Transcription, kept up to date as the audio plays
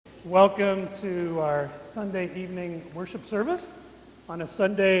Welcome to our Sunday evening worship service on a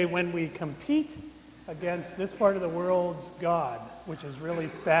Sunday when we compete against this part of the world's God, which is really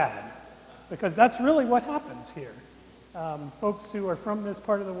sad, because that's really what happens here. Folks who are from this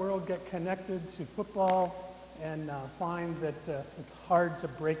part of the world get connected to football and find that it's hard to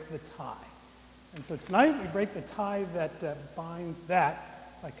break the tie. And so tonight we break the tie that binds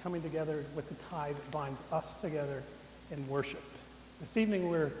that by coming together with the tie that binds us together in worship. This evening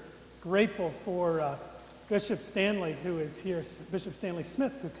we're grateful for Bishop Stanley, who is here, Bishop Stanley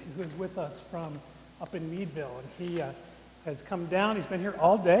Smith, who is with us from up in Meadville. And he has come down. He's been here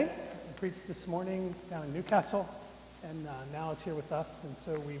all day. He preached this morning down in Newcastle, and now is here with us. And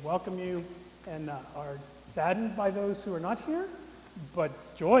so we welcome you and are saddened by those who are not here, but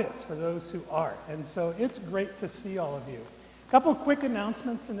joyous for those who are. And so it's great to see all of you. A couple quick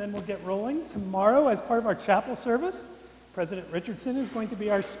announcements, and then we'll get rolling. Tomorrow, as part of our chapel service, President Richardson is going to be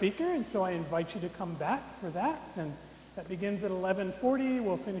our speaker, and so I invite you to come back for that. And that begins at 11:40.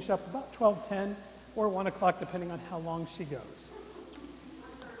 We'll finish up about 12:10 or 1 o'clock, depending on how long she goes.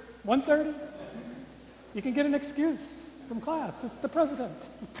 1:30? You can get an excuse from class. It's the president.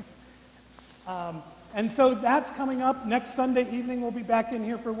 And so that's coming up. Next Sunday evening, we'll be back in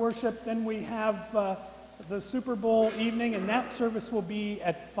here for worship. Then we have the Super Bowl evening, and that service will be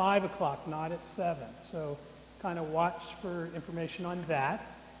at 5 o'clock, not at 7. So kind of watch for information on that.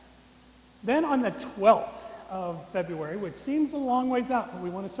 Then on the 12th of February, which seems a long ways out, but we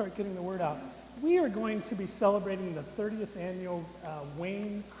want to start getting the word out, we are going to be celebrating the 30th annual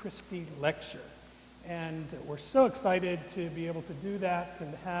Wayne Christie Lecture. And we're so excited to be able to do that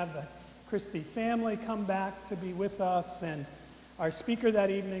and to have the Christie family come back to be with us. And our speaker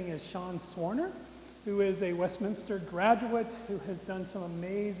that evening is Sean Swarner, who is a Westminster graduate who has done some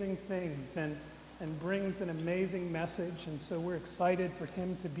amazing things and brings an amazing message, and so we're excited for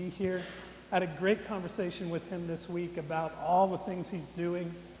him to be here. I had a great conversation with him this week about all the things he's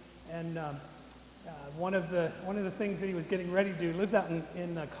doing, and one of the things that he was getting ready to do, he lives out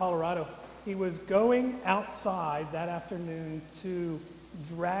in Colorado. He was going outside that afternoon to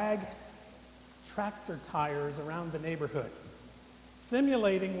drag tractor tires around the neighborhood,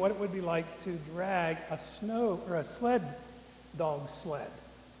 simulating what it would be like to drag a sled dog sled.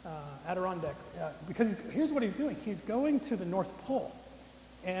 Adirondack, because here's what he's doing. He's going to the North Pole,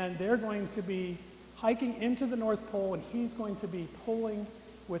 and they're going to be hiking into the North Pole, and he's going to be pulling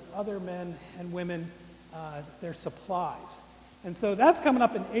with other men and women their supplies. And so that's coming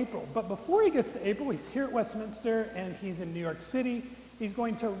up in April. But before he gets to April, he's here at Westminster, and he's in New York City. He's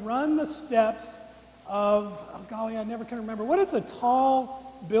going to run the steps of, oh golly, I never can remember. What is the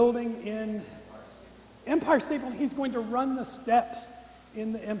tall building in Empire State Building? He's going to run the steps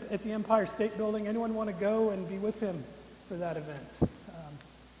at the Empire State Building. Anyone want to go and be with him for that event?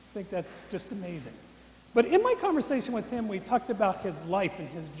 I think that's just amazing. But in my conversation with him, we talked about his life and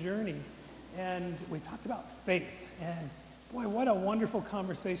his journey, and we talked about faith. And boy, what a wonderful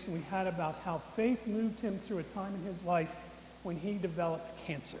conversation we had about how faith moved him through a time in his life when he developed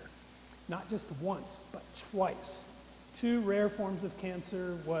cancer. Not just once, but twice. 2 rare forms of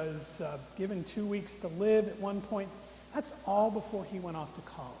cancer, was given 2 weeks to live at one point. That's all before he went off to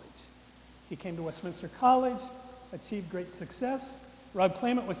college. He came to Westminster College, achieved great success. Rob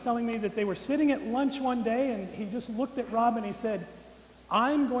Clement was telling me that they were sitting at lunch one day, and he just looked at Rob and he said,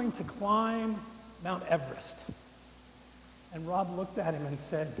 "I'm going to climb Mount Everest." And Rob looked at him and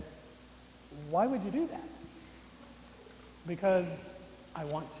said, "Why would you do that?" "Because I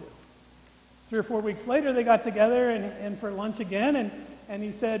want to." 3 or 4 weeks later, they got together and for lunch again, and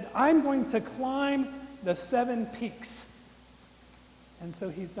he said, "I'm going to climb the 7 peaks." And so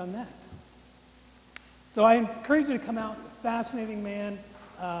he's done that. So I encourage you to come out. Fascinating man.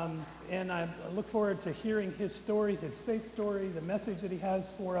 And I look forward to hearing his story, his faith story, the message that he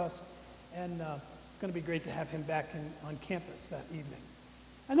has for us. And it's going to be great to have him back on campus that evening.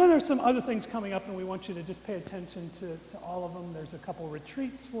 And then there's some other things coming up, and we want you to just pay attention to all of them. There's a couple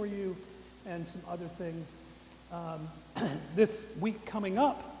retreats for you and some other things. This week coming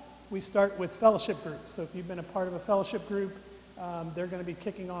up, we start with fellowship groups. So if you've been a part of a fellowship group, they're going to be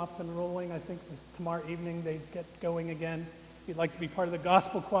kicking off and rolling. I think tomorrow evening they get going again. If you'd like to be part of the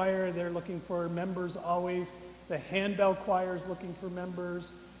gospel choir, they're looking for members always. The handbell choir is looking for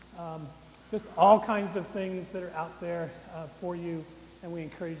members. Just all kinds of things that are out there for you, and we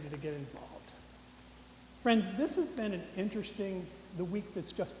encourage you to get involved. Friends, this has been the week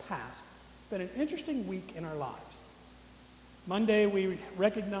that's just passed, been an interesting week in our lives. Monday, we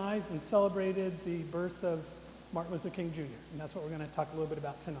recognized and celebrated the birth of Martin Luther King Jr., and that's what we're going to talk a little bit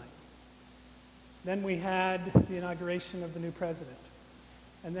about tonight. Then we had the inauguration of the new president.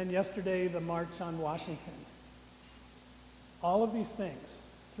 And then yesterday, the March on Washington. All of these things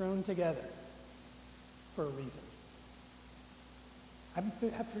thrown together for a reason. I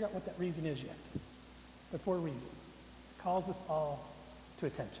haven't forgot what that reason is yet, but for a reason. It calls us all to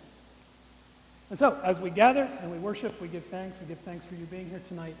attention. And so, as we gather and we worship, we give thanks. We give thanks for you being here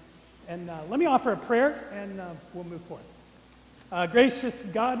tonight. And let me offer a prayer, and we'll move forward. Gracious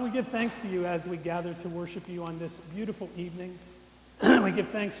God, we give thanks to you as we gather to worship you on this beautiful evening. We give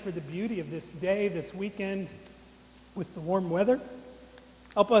thanks for the beauty of this day, this weekend, with the warm weather.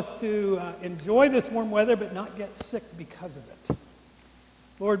 Help us to enjoy this warm weather, but not get sick because of it.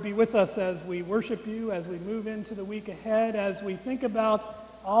 Lord, be with us as we worship you, as we move into the week ahead, as we think about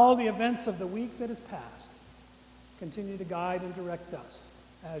all the events of the week that has passed. Continue to guide and direct us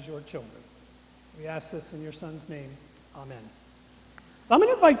as your children. We ask this in your Son's name. Amen. So I'm going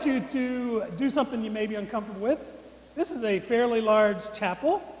to invite you to do something you may be uncomfortable with. This is a fairly large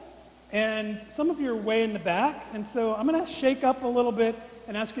chapel, and some of you are way in the back, and so I'm going to shake up a little bit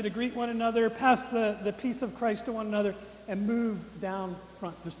and ask you to greet one another, pass the peace of Christ to one another, and move down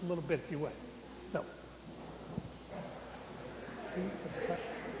front just a little bit, if you would. So, peace of Christ.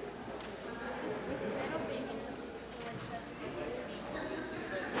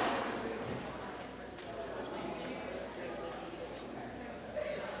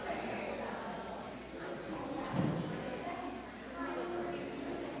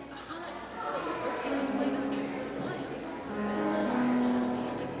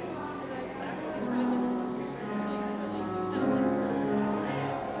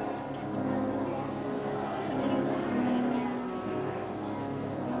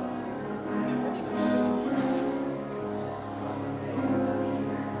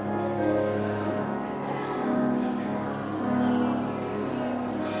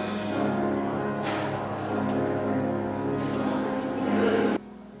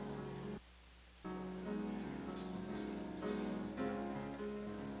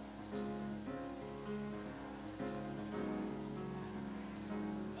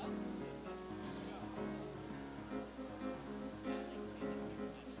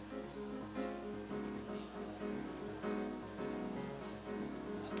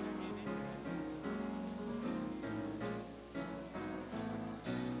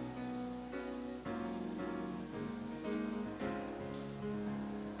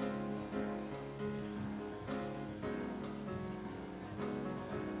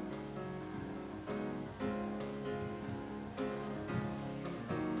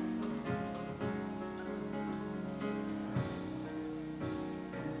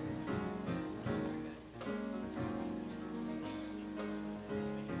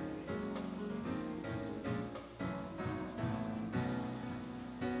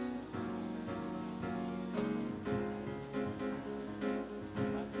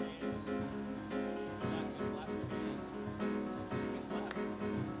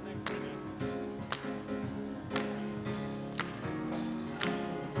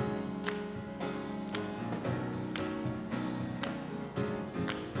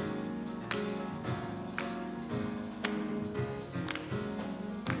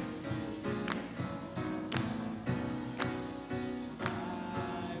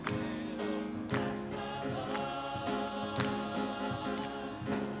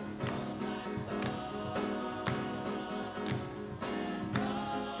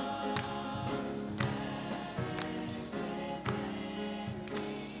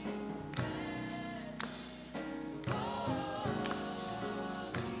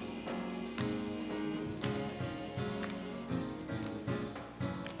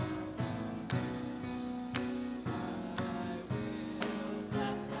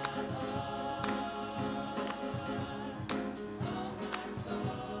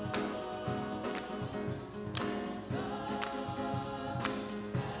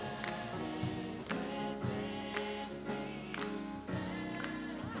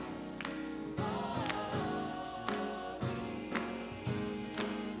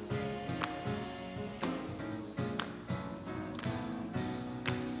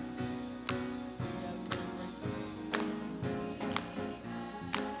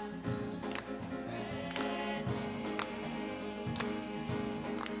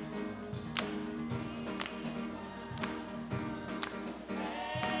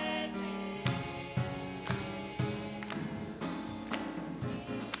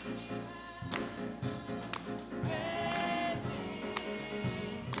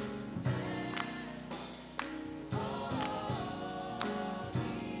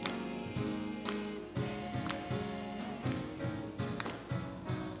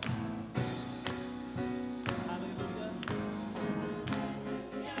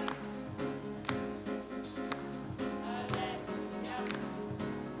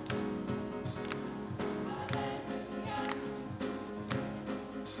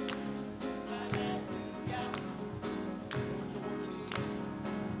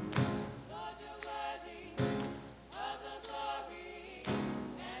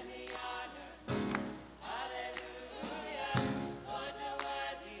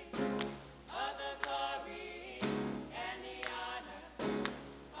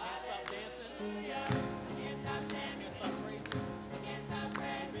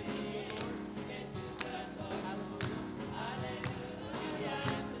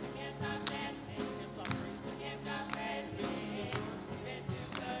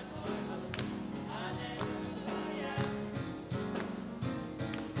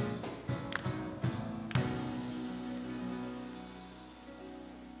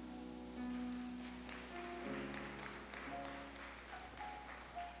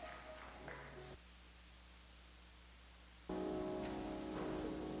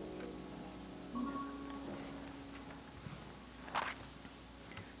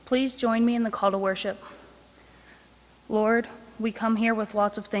 Please join me in the call to worship. Lord, we come here with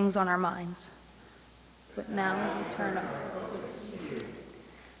lots of things on our minds, but now we turn our focus.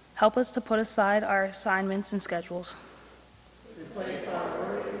 Help us to put aside our assignments and schedules. Replace our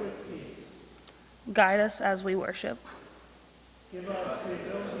worry with peace. Guide us as we worship. Give us the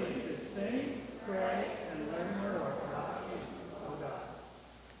ability to sing, pray, and learn more about you, O God.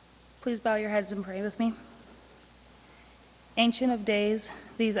 Please bow your heads and pray with me. Ancient of days,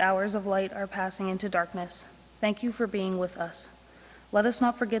 these hours of light are passing into darkness. Thank you for being with us. Let us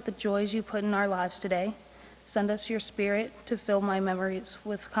not forget the joys you put in our lives today. Send us your Spirit to fill my memories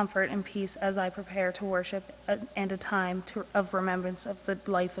with comfort and peace as I prepare to worship and a time of remembrance of the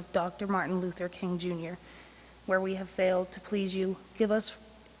life of Dr. Martin Luther King Jr., where we have failed to please you. Give us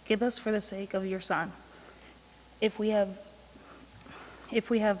for the sake of your Son. If we have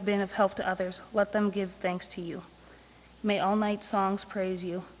been of help to others, let them give thanks to you. May all night songs praise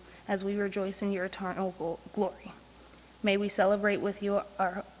you as we rejoice in your eternal glory. May we celebrate with you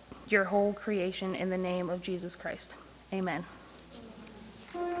your whole creation in the name of Jesus Christ. Amen.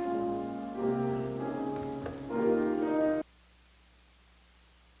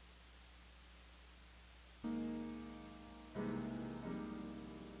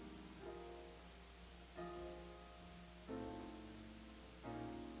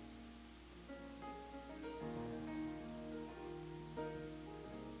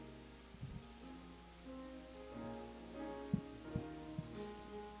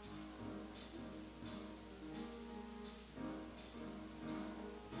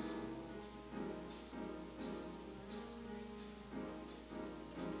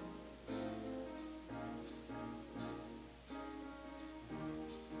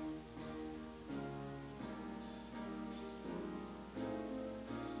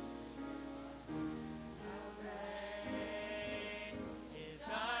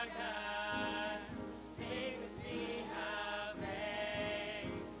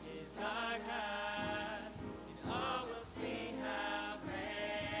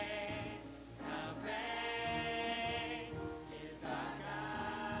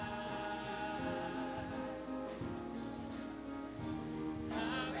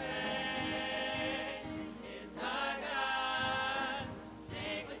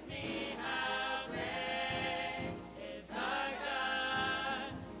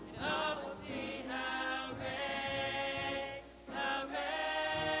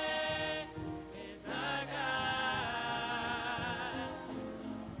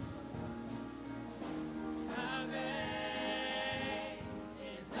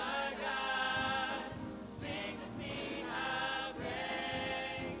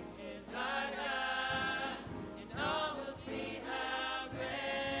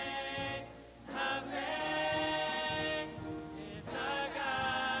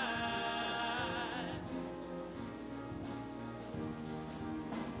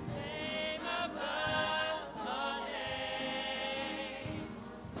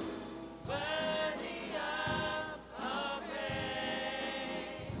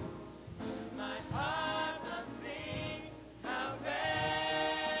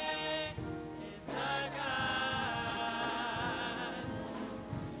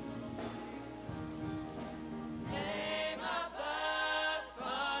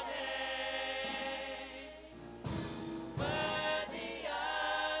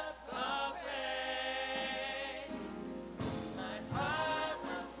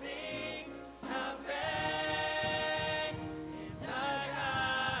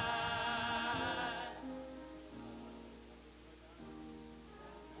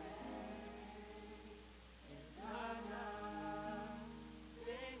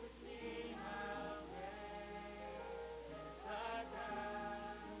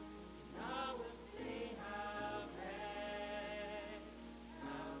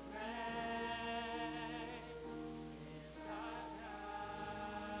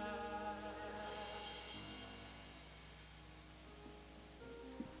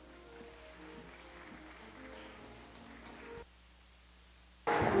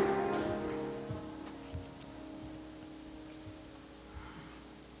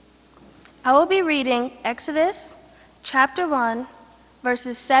 I will be reading Exodus chapter 1,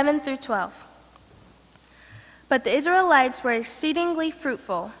 verses 7 through 12. But the Israelites were exceedingly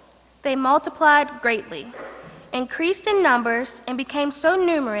fruitful. They multiplied greatly, increased in numbers, and became so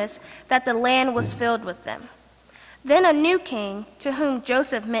numerous that the land was filled with them. Then a new king, to whom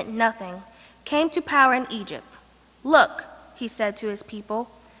Joseph meant nothing, came to power in Egypt. "Look," he said to his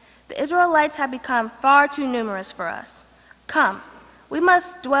people, "the Israelites have become far too numerous for us. Come, we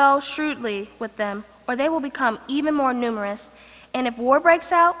must dwell shrewdly with them, or they will become even more numerous, And if war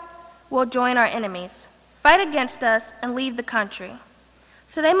breaks out, we'll join our enemies, fight against us, and leave the country.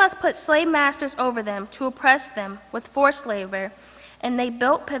 So they must put slave masters over them to oppress them with forced labor, and they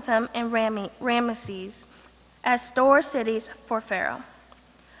built Pithom and Ramesses as store cities for Pharaoh.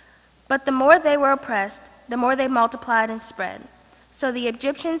 But the more they were oppressed, the more they multiplied and spread. So the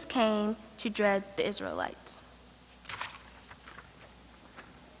Egyptians came to dread the Israelites.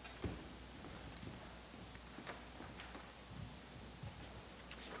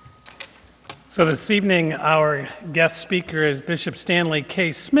 So this evening, our guest speaker is Bishop Stanley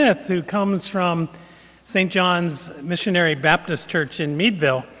K. Smith, who comes from St. John's Missionary Baptist Church in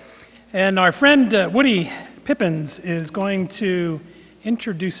Meadville. And our friend Woody Pippins is going to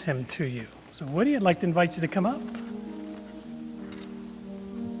introduce him to you. So Woody, I'd like to invite you to come up.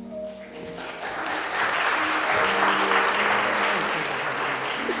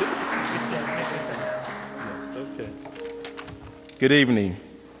 Okay. Good evening.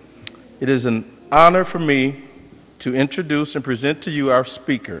 It is an honor for me to introduce and present to you our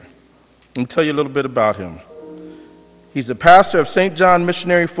speaker and tell you a little bit about him. He's a pastor of St. John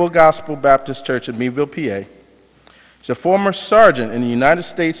Missionary Full Gospel Baptist Church in Meadville, PA. He's a former sergeant in the United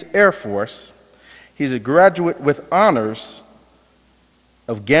States Air Force. He's a graduate with honors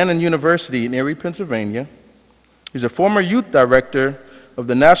of Gannon University in Erie, Pennsylvania. He's a former youth director of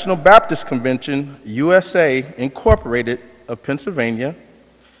the National Baptist Convention, USA, Incorporated of Pennsylvania.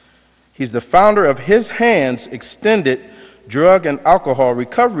 He's the founder of His Hands Extended Drug and Alcohol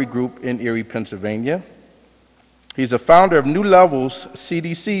Recovery Group in Erie, Pennsylvania. He's a founder of New Levels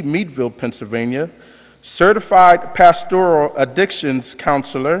CDC, Meadville, Pennsylvania, certified pastoral addictions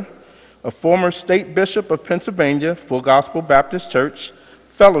counselor, a former state bishop of Pennsylvania, Full Gospel Baptist Church,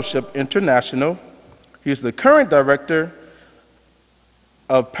 Fellowship International. He's the current director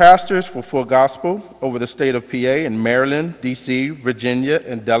of pastors for Full Gospel over the state of PA in Maryland, DC, Virginia,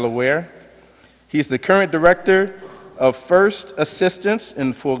 and Delaware. He's the current director of First Assistance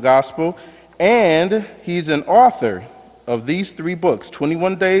in Full Gospel, and he's an author of these 3 books,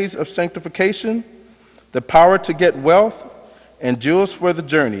 21 Days of Sanctification, The Power to Get Wealth, and Jewels for the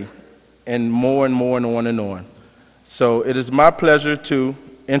Journey, and more and more and on and on. So it is my pleasure to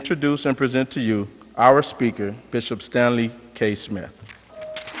introduce and present to you our speaker, Bishop Stanley K. Smith.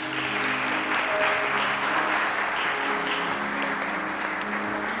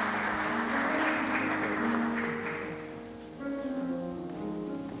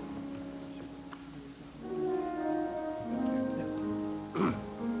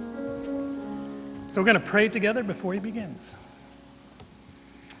 So we're going to pray together before he begins.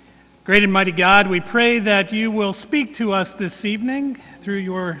 Great and mighty God, we pray that you will speak to us this evening through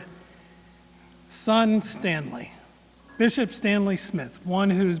your son, Stanley, Bishop Stanley Smith, one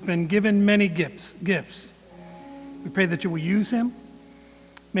who's been given many gifts. We pray that you will use him.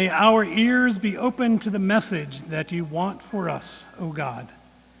 May our ears be open to the message that you want for us, O God.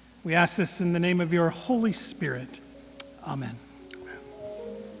 We ask this in the name of your Holy Spirit. Amen.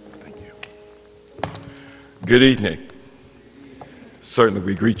 Good evening. Certainly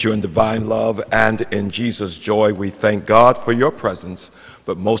we greet you in divine love and in Jesus' joy. We thank God for your presence,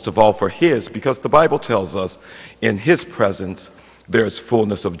 but most of all for his, because the Bible tells us in his presence there is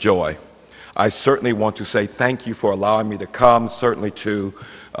fullness of joy. I certainly want to say thank you for allowing me to come. Certainly to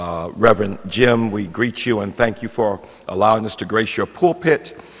Reverend Jim, we greet you and thank you for allowing us to grace your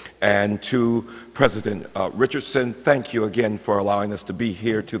pulpit. And to President Richardson, thank you again for allowing us to be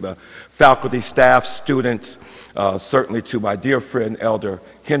here. To the faculty, staff, students, certainly to my dear friend Elder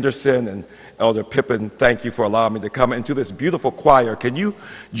Henderson and Elder Pippin, thank you for allowing me to come. And to this beautiful choir, can you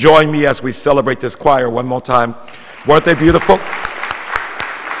join me as we celebrate this choir one more time? Weren't they beautiful?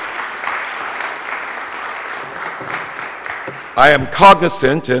 I am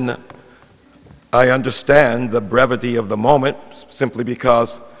cognizant and I understand the brevity of the moment simply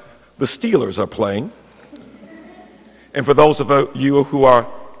because the Steelers are playing. And for those of you who are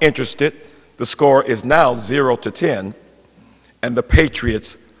interested, the score is now 0-10, and the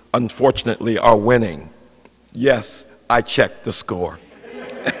Patriots, unfortunately, are winning. Yes, I checked the score.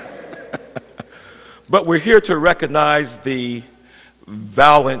 But we're here to recognize the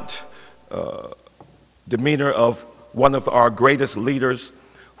valiant demeanor of one of our greatest leaders,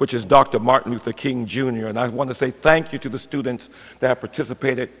 which is Dr. Martin Luther King Jr. And I want to say thank you to the students that have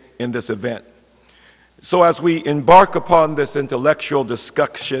participated in this event. So as we embark upon this intellectual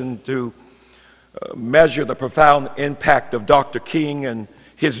discussion to measure the profound impact of Dr. King and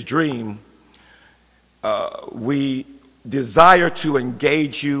his dream, we desire to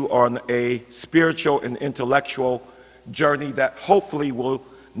engage you on a spiritual and intellectual journey that hopefully will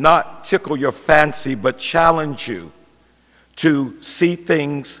not tickle your fancy but challenge you to see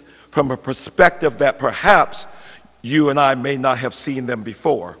things from a perspective that perhaps you and I may not have seen them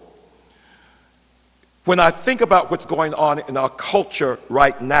before. When I think about what's going on in our culture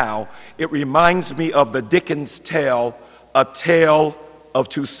right now, it reminds me of the Dickens tale, A Tale of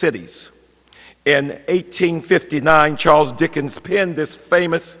Two Cities. In 1859, Charles Dickens penned this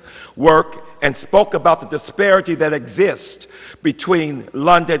famous work and spoke about the disparity that exists between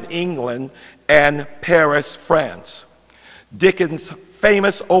London, England, and Paris, France. Dickens'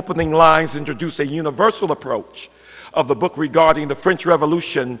 famous opening lines introduce a universal approach of the book regarding the French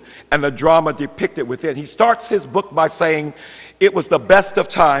Revolution and the drama depicted within. He starts his book by saying, "It was the best of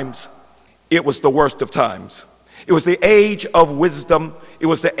times, it was the worst of times. It was the age of wisdom, it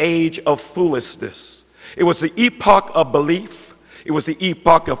was the age of foolishness. It was the epoch of belief, it was the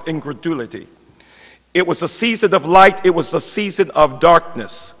epoch of incredulity. It was a season of light, it was a season of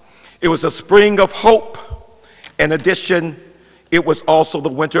darkness. It was a spring of hope. In addition, it was also the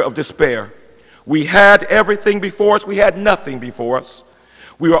winter of despair. We had everything before us, we had nothing before us.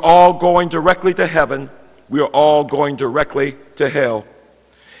 We were all going directly to heaven, we were all going directly to hell."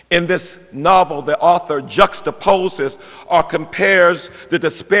 In this novel, the author juxtaposes or compares the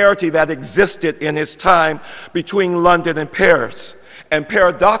disparity that existed in his time between London and Paris. And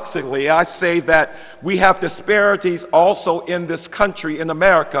paradoxically, I say that we have disparities also in this country, in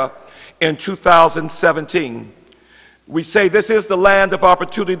America, in 2017. We say this is the land of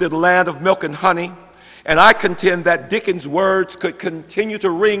opportunity, the land of milk and honey. And I contend that Dickens' words could continue to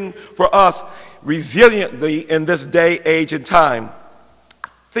ring for us resiliently in this day, age, and time.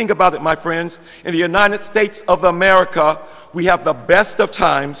 Think about it, my friends. In the United States of America, we have the best of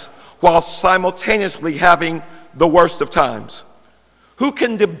times while simultaneously having the worst of times. Who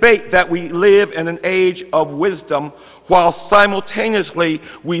can debate that we live in an age of wisdom while simultaneously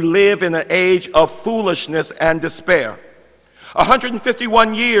we live in an age of foolishness and despair?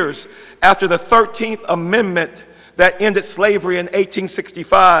 151 years after the 13th Amendment that ended slavery in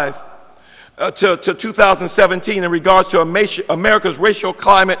 1865 to 2017 in regards to America's racial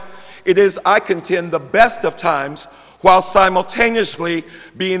climate, it is, I contend, the best of times while simultaneously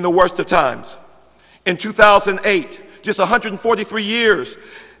being the worst of times. In 2008, just 143 years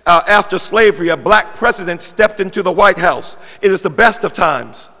after slavery, a black president stepped into the White House. It is the best of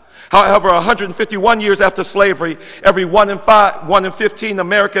times. However, 151 years after slavery, every 1 in 15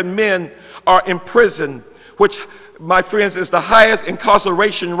 American men are in prison, which, my friends, is the highest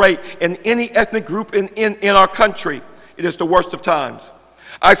incarceration rate in any ethnic group in our country. It is the worst of times.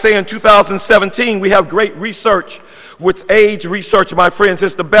 I say in 2017, we have great research with AIDS research, my friends.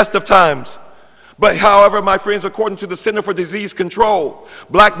 It's the best of times. But however, my friends, according to the Center for Disease Control,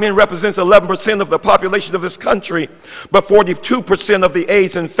 black men represents 11% of the population of this country, but 42% of the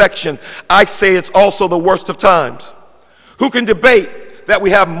AIDS infection. I say it's also the worst of times. Who can debate that we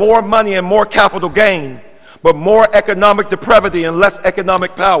have more money and more capital gain, but more economic depravity and less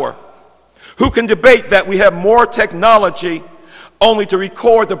economic power? Who can debate that we have more technology only to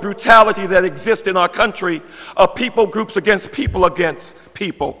record the brutality that exists in our country of people groups against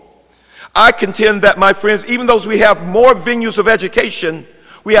people? I contend that, my friends, even though we have more venues of education,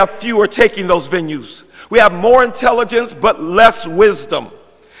 we have fewer taking those venues. We have more intelligence, but less wisdom.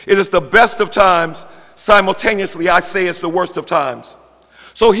 It is the best of times. Simultaneously, I say it's the worst of times.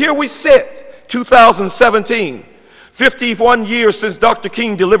 So here we sit, 2017, 51 years since Dr.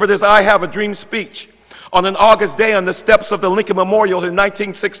 King delivered his I Have a Dream speech on an August day on the steps of the Lincoln Memorial in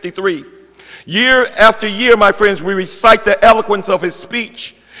 1963. Year after year, my friends, we recite the eloquence of his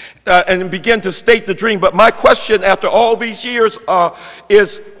speech and begin to state the dream. But my question after all these years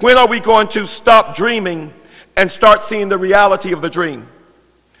is, when are we going to stop dreaming and start seeing the reality of the dream?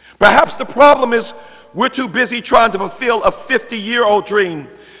 Perhaps the problem is we're too busy trying to fulfill a 50-year-old dream,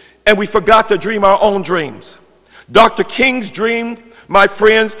 and we forgot to dream our own dreams. Dr. King's dream, my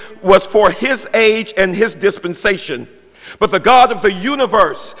friends, was for his age and his dispensation. But the God of the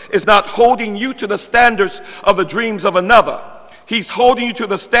universe is not holding you to the standards of the dreams of another. He's holding you to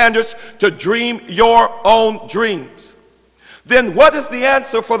the standards to dream your own dreams. Then what is the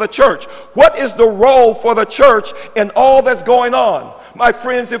answer for the church? What is the role for the church in all that's going on? My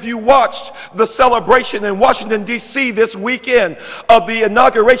friends, if you watched the celebration in Washington, D.C. this weekend of the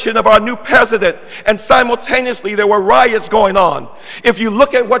inauguration of our new president, and simultaneously there were riots going on. If you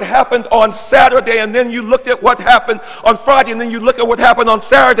look at what happened on Saturday, and then you looked at what happened on Friday, and then you look at what happened on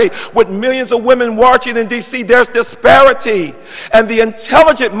Saturday with millions of women marching in D.C., there's disparity. And the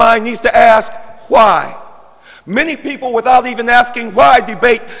intelligent mind needs to ask, why? Many people, without even asking why,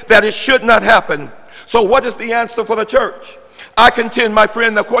 debate that it should not happen. So what is the answer for the church? I contend, my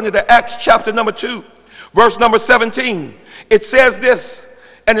friend, according to Acts chapter number 2, Verse number 17, it says this,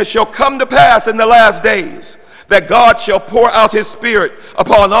 and it shall come to pass in the last days that God shall pour out his Spirit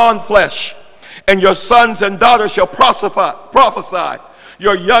upon all flesh, and your sons and daughters shall prophesy.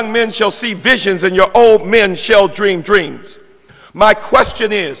 Your young men shall see visions, and your old men shall dream dreams. My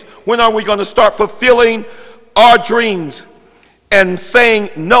question is, when are we going to start fulfilling our dreams and saying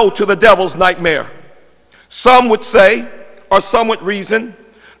no to the devil's nightmare? Some would say, or some would reason,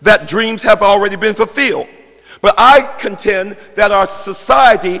 that dreams have already been fulfilled. But I contend that our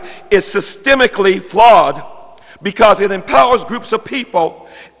society is systemically flawed because it empowers groups of people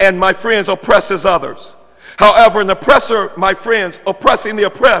and, my friends, oppresses others. However, an oppressor, my friends, oppressing the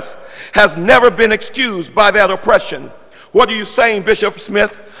oppressed has never been excused by that oppression. What are you saying, Bishop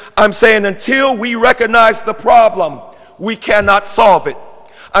Smith? I'm saying until we recognize the problem, we cannot solve it.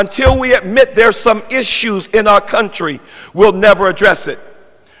 Until we admit there's some issues in our country, we'll never address it.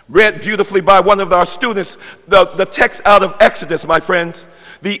 Read beautifully by one of our students, the text out of Exodus, my friends.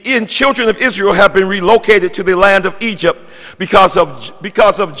 The children of Israel have been relocated to the land of Egypt because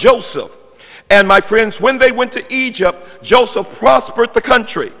of Joseph. And my friends, when they went to Egypt, Joseph prospered the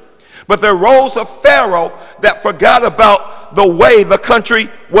country. But there rose a Pharaoh that forgot about the way the country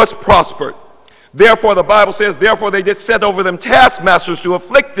was prospered. Therefore, the Bible says, therefore they did set over them taskmasters to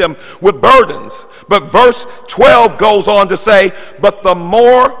afflict them with burdens. But verse 12 goes on to say, but the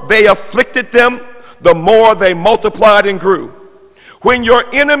more they afflicted them, the more they multiplied and grew. When your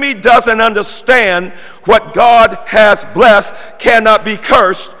enemy doesn't understand what God has blessed cannot be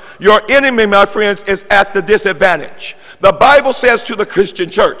cursed, your enemy, my friends, is at the disadvantage. The Bible says to the Christian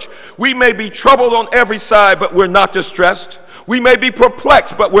church, we may be troubled on every side, but we're not distressed. We may be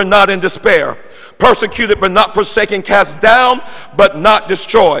perplexed, but we're not in despair. Persecuted, but not forsaken. Cast down, but not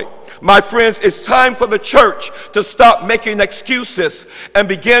destroyed. My friends, it's time for the church to stop making excuses and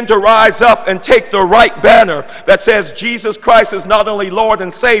begin to rise up and take the right banner that says Jesus Christ is not only Lord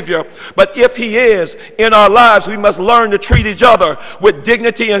and Savior, but if he is in our lives, we must learn to treat each other with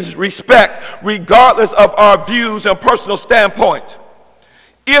dignity and respect, regardless of our views and personal standpoint.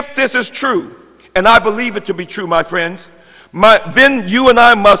 If this is true, and I believe it to be true, my friends, then you and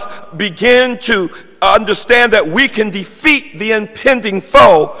I must begin to understand that we can defeat the impending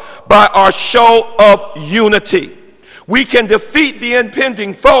foe by our show of unity. We can defeat the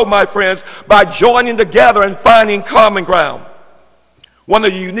impending foe, my friends, by joining together and finding common ground. One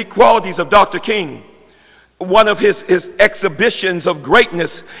of the unique qualities of Dr. King, one of his exhibitions of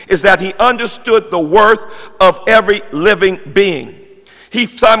greatness, is that he understood the worth of every living being. He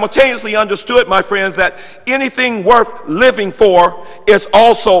simultaneously understood, my friends, that anything worth living for is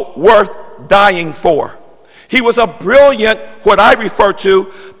also worth dying for. He was a brilliant, what I refer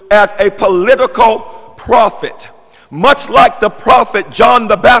to as a political prophet, much like the prophet John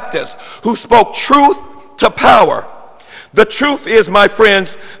the Baptist, who spoke truth to power. The truth is, my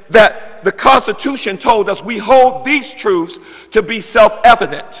friends, that the Constitution told us we hold these truths to be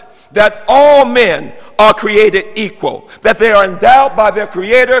self-evident, that all men are created equal, that they are endowed by their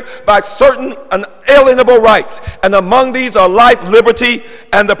Creator by certain unalienable rights, and among these are life, liberty,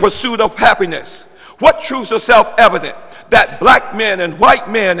 and the pursuit of happiness. What truths are self-evident? That black men and white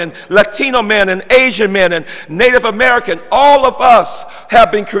men and Latino men and Asian men and Native American, all of us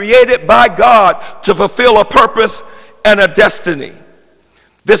have been created by God to fulfill a purpose and a destiny.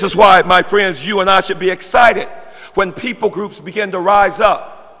 This is why, my friends, you and I should be excited when people groups begin to rise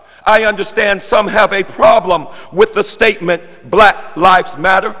up. I understand some have a problem with the statement, Black Lives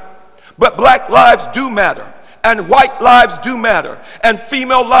Matter, but black lives do matter, and white lives do matter, and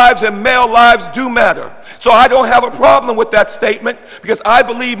female lives and male lives do matter. So I don't have a problem with that statement, because I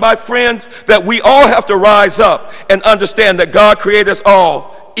believe, my friends, that we all have to rise up and understand that God created us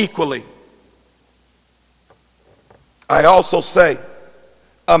all equally. I also say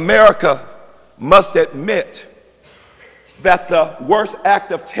America must admit that the worst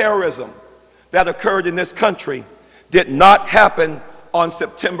act of terrorism that occurred in this country did not happen on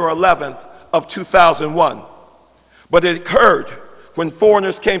September 11th of 2001, but it occurred when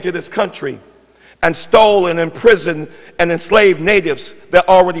foreigners came to this country and stole and imprisoned and enslaved natives that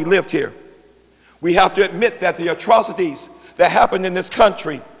already lived here. We have to admit that the atrocities that happened in this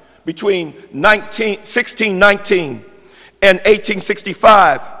country between 1619 and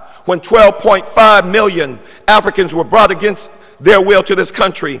 1865, when 12.5 million Africans were brought against their will to this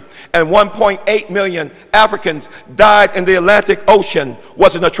country, and 1.8 million Africans died in the Atlantic Ocean,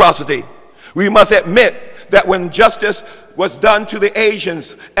 was an atrocity. We must admit that when justice was done to the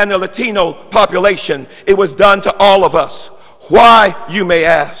Asians and the Latino population, it was done to all of us. Why, you may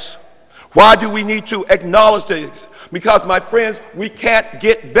ask? Why do we need to acknowledge this? Because, my friends, we can't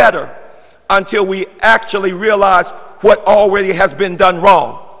get better until we actually realize what already has been done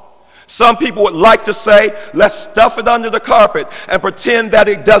wrong. Some people would like to say, let's stuff it under the carpet and pretend that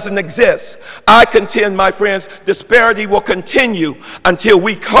it doesn't exist. I contend, my friends, disparity will continue until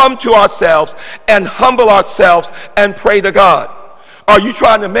we come to ourselves and humble ourselves and pray to God. Are you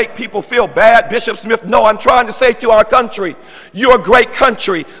trying to make people feel bad, Bishop Smith? No, I'm trying to say to our country, you're a great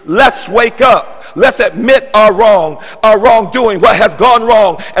country. Let's wake up. Let's admit our wrongdoing, what has gone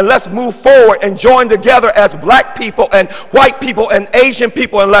wrong, and let's move forward and join together as black people and white people and Asian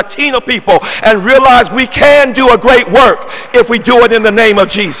people and Latino people and realize we can do a great work if we do it in the name of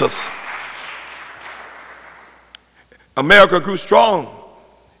Jesus. America grew strong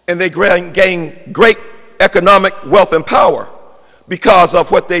and they gained great economic wealth and power because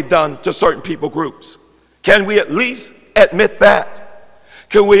of what they've done to certain people groups. Can we at least admit that?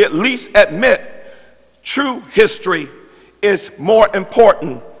 Can we at least admit true history is more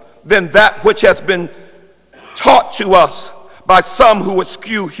important than that which has been taught to us by some who would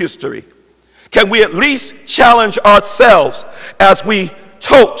skew history? Can we at least challenge ourselves as we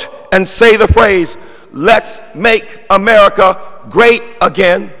tote and say the phrase, let's make America great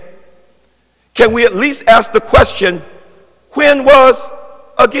again? Can we at least ask the question, when was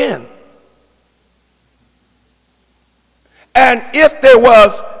again? And if there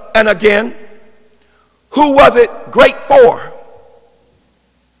was an again, who was it great for?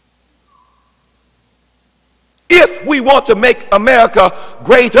 If we want to make America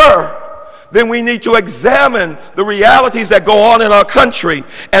greater, then we need to examine the realities that go on in our country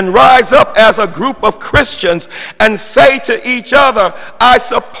and rise up as a group of Christians and say to each other, I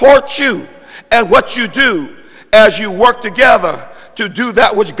support you and what you do as you work together to do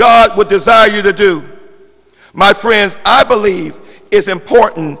that which God would desire you to do. My friends, I believe it's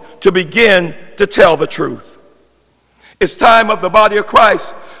important to begin to tell the truth. It's time of the body of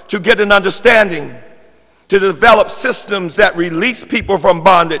Christ to get an understanding, to develop systems that release people from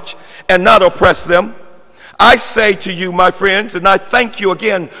bondage and not oppress them. I say to you, my friends, and I thank you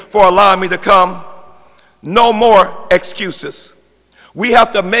again for allowing me to come, no more excuses. We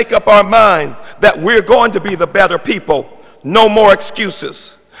have to make up our mind that we're going to be the better people. No more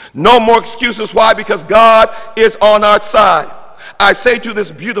excuses. No more excuses. Why? Because God is on our side. I say to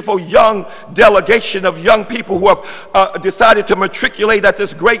this beautiful young delegation of young people who have decided to matriculate at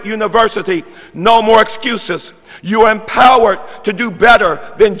this great university, no more excuses. You are empowered to do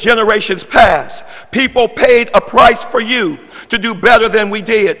better than generations past. People paid a price for you to do better than we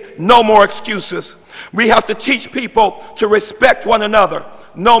did. No more excuses. We have to teach people to respect one another.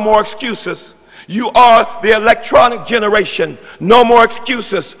 No more excuses. You are the electronic generation. No more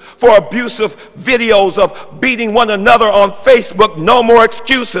excuses for abusive videos of beating one another on Facebook. No more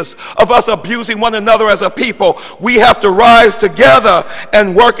excuses of us abusing one another as a people. We have to rise together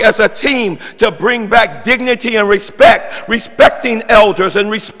and work as a team to bring back dignity and respect, respecting elders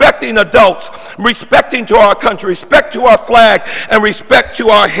and respecting adults, respecting to our country, respect to our flag, and respect to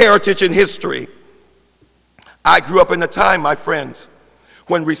our heritage and history. I grew up in a time, my friends,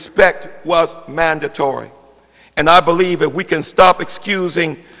 when respect was mandatory. And I believe if we can stop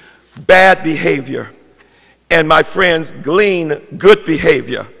excusing bad behavior and, my friends, glean good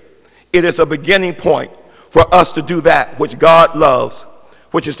behavior, it is a beginning point for us to do that which God loves,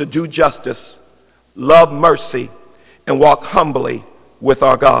 which is to do justice, love mercy, and walk humbly with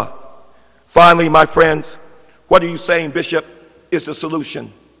our God. Finally, my friends, what are you saying, Bishop, is the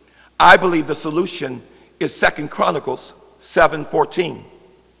solution? I believe the solution is 2 Chronicles 7:14.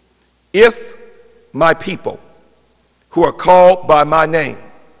 If my people who are called by my name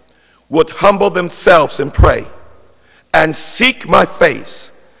would humble themselves and pray and seek my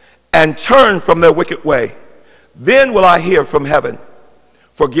face and turn from their wicked way, then will I hear from heaven,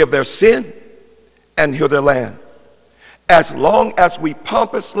 forgive their sin, and heal their land. As long as we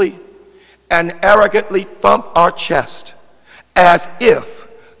pompously and arrogantly thump our chest as if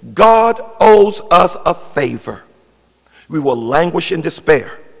God owes us a favor, we will languish in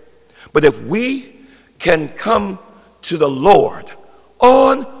despair. But if we can come to the Lord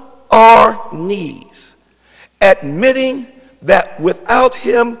on our knees, admitting that without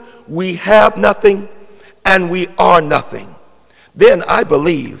him we have nothing and we are nothing, then I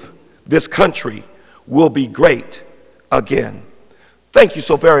believe this country will be great again. Thank you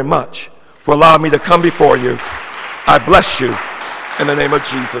so very much for allowing me to come before you. I bless you in the name of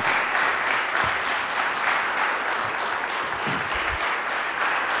Jesus.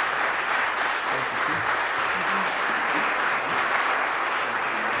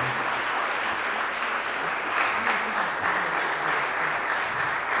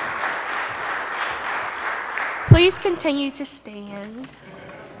 Please continue to stand.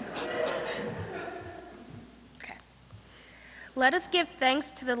 Okay. Let us give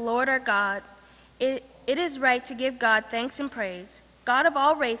thanks to the Lord our God. It is right to give God thanks and praise. God of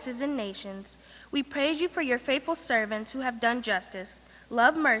all races and nations, we praise you for your faithful servants who have done justice,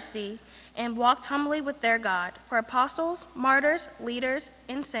 loved mercy, and walked humbly with their God, for apostles, martyrs, leaders,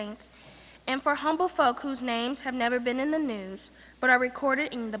 and saints, and for humble folk whose names have never been in the news, but are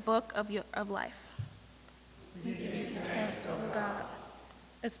recorded in the book of life. We give you thanks, O God.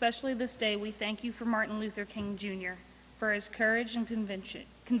 Especially this day, we thank you for Martin Luther King Jr., for his courage and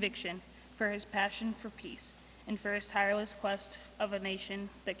conviction, for his passion for peace, and for his tireless quest of a nation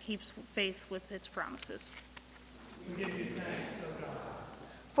that keeps faith with its promises. We give you thanks, O God.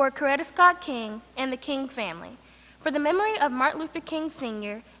 For Coretta Scott King and the King family, for the memory of Martin Luther King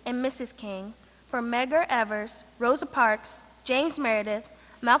Sr. and Mrs. King, for Medgar Evers, Rosa Parks, James Meredith,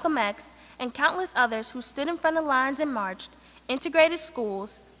 Malcolm X, and countless others who stood in front of lines and marched, integrated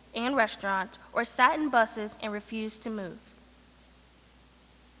schools and restaurants, or sat in buses and refused to move.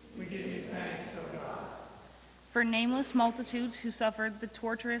 We give you thanks, O God. For nameless multitudes who suffered the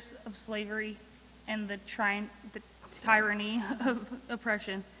tortures of slavery and the tyranny of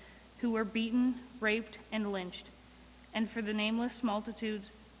oppression, who were beaten, raped, and lynched, and for the nameless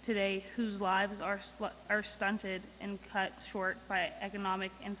multitudes today whose lives are stunted and cut short by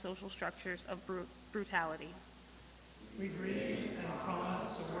economic and social structures of brutality. We grieve and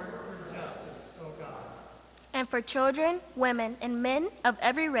promise to work for justice, O God. And for children, women, and men of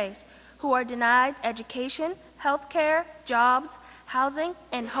every race who are denied education, health care, jobs, housing,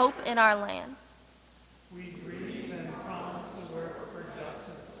 and hope in our land. We grieve and promise to work for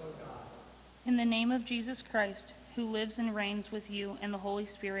justice, O God. In the name of Jesus Christ, who lives and reigns with you and the Holy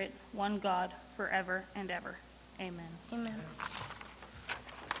Spirit, one God, forever and ever. Amen. Amen.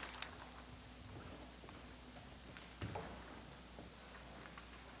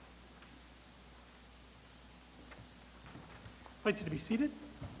 I'd like you to be seated.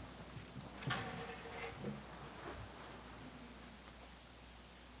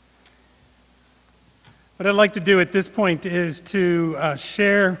 What I'd like to do at this point is to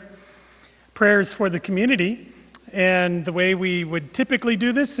share prayers for the community. And the way we would typically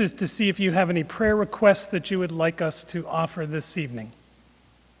do this is to see if you have any prayer requests that you would like us to offer this evening.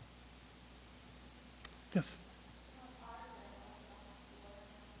 Yes.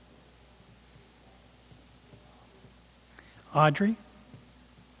 Audrey?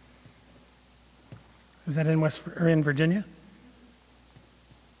 Is that in Virginia?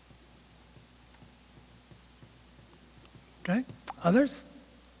 Okay. Others?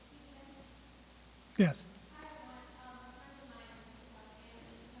 Yes.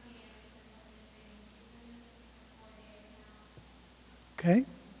 Okay.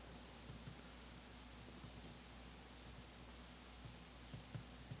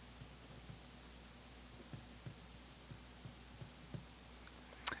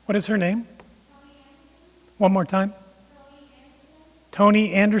 What is her name? One more time.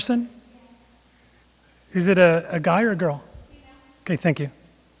 Tony Anderson? Is it a guy or a girl? Okay, thank you.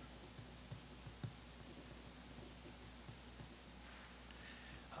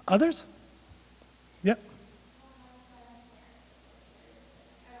 Others? Yep.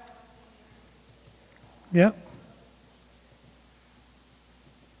 Yep.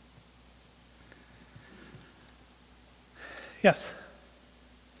 Yes.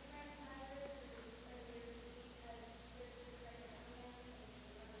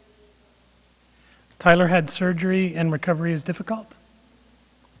 Tyler had surgery and recovery is difficult?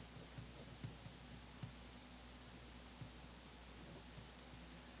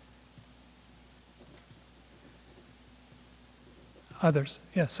 Others?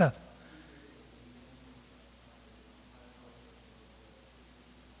 Yes, Seth.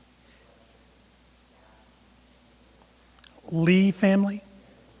 Lee family?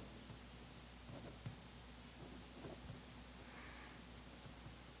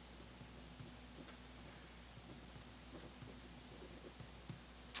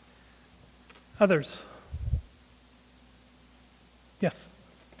 Others? Yes.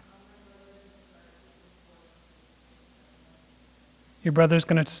 Your brother's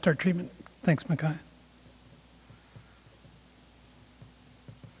going to start treatment? Thanks, Makai.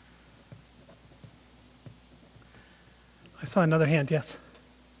 I saw another hand, yes.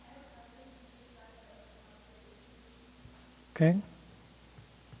 Okay. Do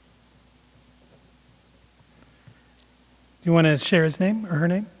you want to share his name or her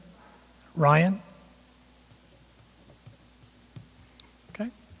name? Ryan? Okay.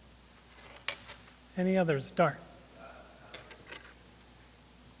 Any others? Dar?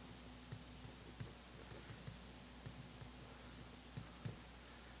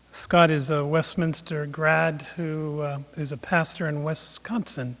 Scott is a Westminster grad who is a pastor in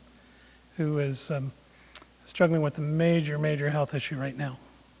Wisconsin who is struggling with a major health issue right now.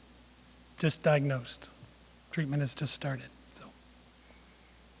 Just diagnosed. Treatment has just started. So,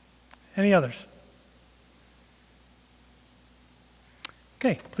 any others?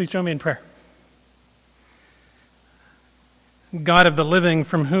 Okay, please join me in prayer. God of the living,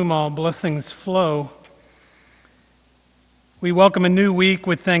 from whom all blessings flow, we welcome a new week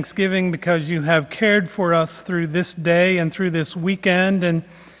with thanksgiving because you have cared for us through this day and through this weekend and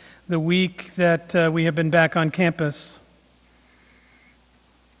the week that we have been back on campus.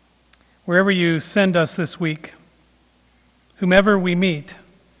 Wherever you send us this week, whomever we meet,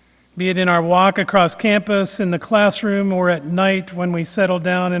 be it in our walk across campus, in the classroom, or at night when we settle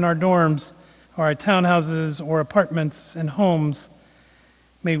down in our dorms, or our townhouses, or apartments and homes,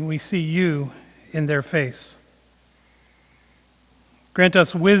 may we see you in their face. Grant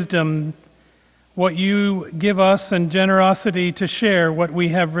us wisdom, what you give us, and generosity to share what we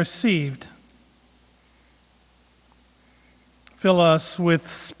have received. Fill us with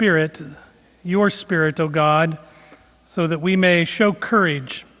spirit, your spirit, O God, so that we may show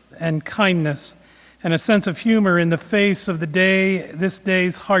courage and kindness and a sense of humor in the face of this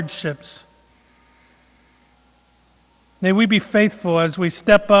day's hardships. May we be faithful as we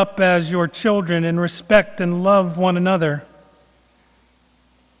step up as your children and respect and love one another.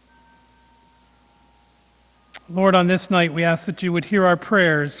 Lord, on this night, we ask that you would hear our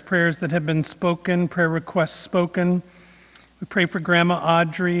prayers that have been spoken, prayer requests spoken. We pray for Grandma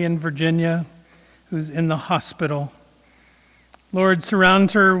Audrey in Virginia, who's in the hospital. Lord,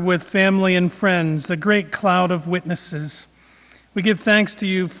 surround her with family and friends, a great cloud of witnesses. We give thanks to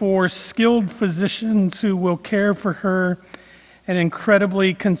you for skilled physicians who will care for her and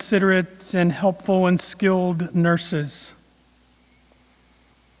incredibly considerate and helpful and skilled nurses.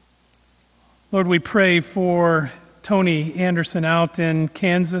 Lord, we pray for Tony Anderson out in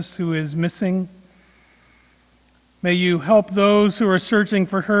Kansas who is missing. May you help those who are searching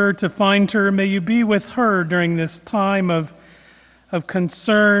for her to find her. May you be with her during this time of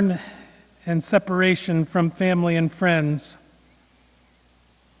concern and separation from family and friends.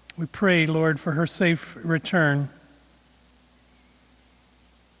 We pray, Lord, for her safe return.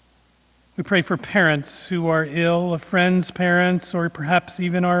 We pray for parents who are ill, a friend's parents, or perhaps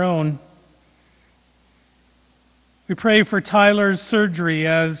even our own. We pray for Tyler's surgery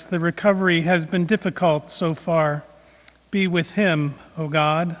as the recovery has been difficult so far. Be with him, O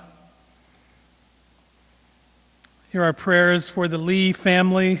God. Hear our prayers for the Lee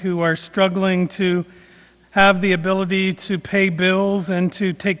family who are struggling to have the ability to pay bills and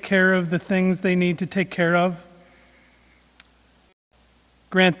to take care of the things they need to take care of.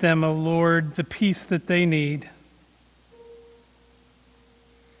 Grant them, O Lord, the peace that they need.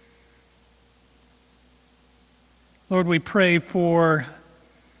 Lord, we pray for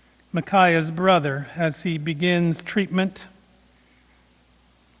Micaiah's brother as he begins treatment.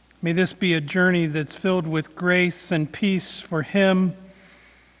 May this be a journey that's filled with grace and peace for him.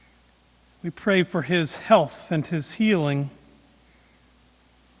 We pray for his health and his healing.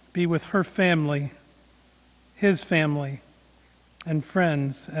 Be with her family, his family, and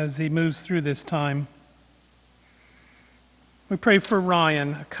friends as he moves through this time. We pray for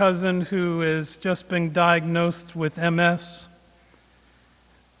Ryan, a cousin who has just been diagnosed with MS.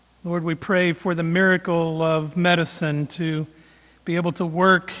 Lord, we pray for the miracle of medicine to be able to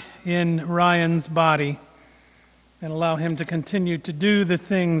work in Ryan's body and allow him to continue to do the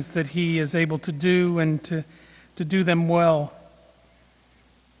things that he is able to do and to do them well.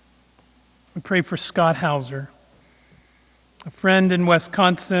 We pray for Scott Hauser, a friend in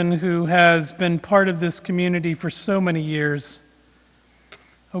Wisconsin who has been part of this community for so many years.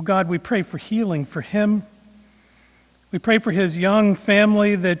 Oh God, we pray for healing for him. We pray for his young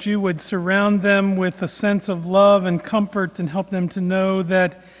family that you would surround them with a sense of love and comfort and help them to know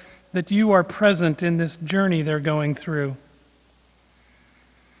that you are present in this journey they're going through.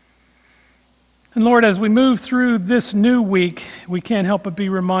 And Lord, as we move through this new week, we can't help but be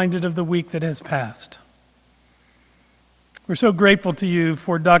reminded of the week that has passed. We're so grateful to you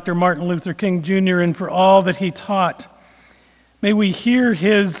for Dr. Martin Luther King Jr. and for all that he taught. May we hear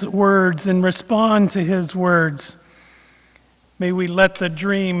his words and respond to his words. May we let the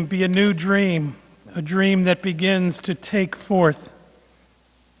dream be a new dream, a dream that begins to take forth.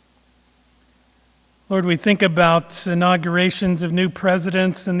 Lord, we think about inaugurations of new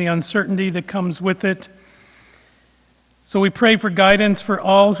presidents and the uncertainty that comes with it. So we pray for guidance for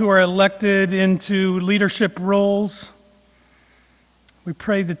all who are elected into leadership roles. We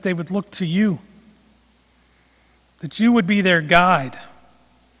pray that they would look to you, that you would be their guide,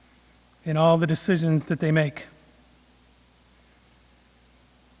 in all the decisions that they make.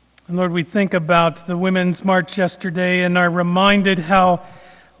 And Lord, we think about the Women's March yesterday and are reminded how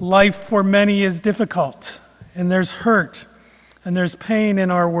life for many is difficult, and there's hurt, and there's pain in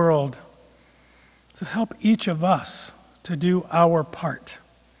our world. So help each of us to do our part,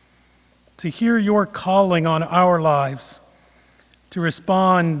 to hear your calling on our lives, to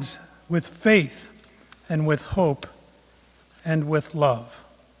respond with faith and with hope and with love.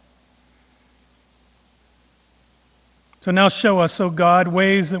 So now show us, O God,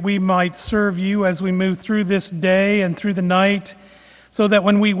 ways that we might serve you as we move through this day and through the night, so that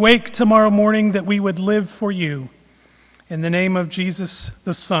when we wake tomorrow morning that we would live for you. In the name of Jesus,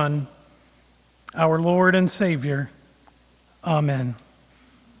 the Son, our Lord and Savior. Amen.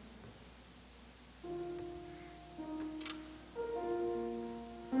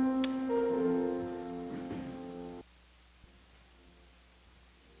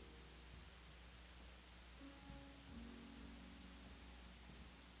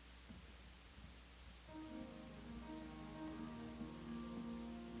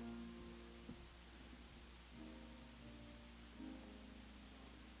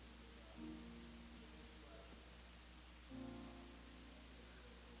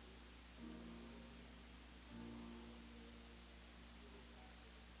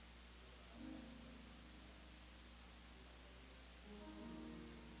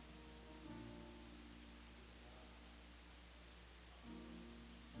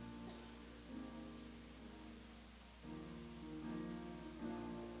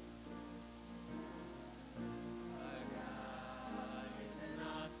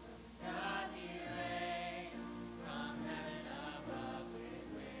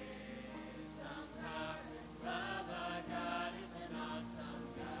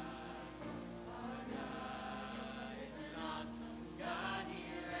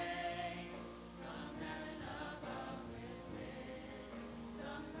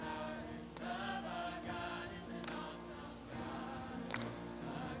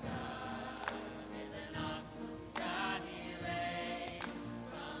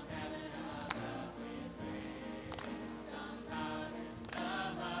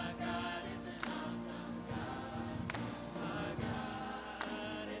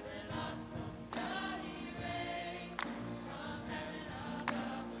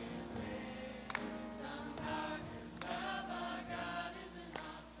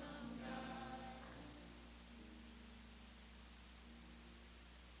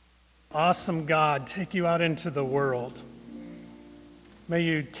 Awesome God, take you out into the world. May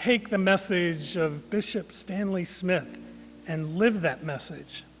you take the message of Bishop Stanley Smith and live that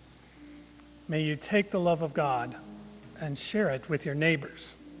message. May you take the love of God and share it with your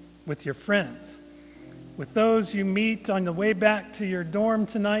neighbors, with your friends, with those you meet on the way back to your dorm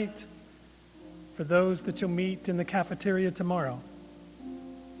tonight, for those that you'll meet in the cafeteria tomorrow.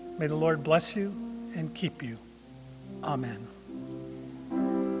 May the Lord bless you and keep you. Amen.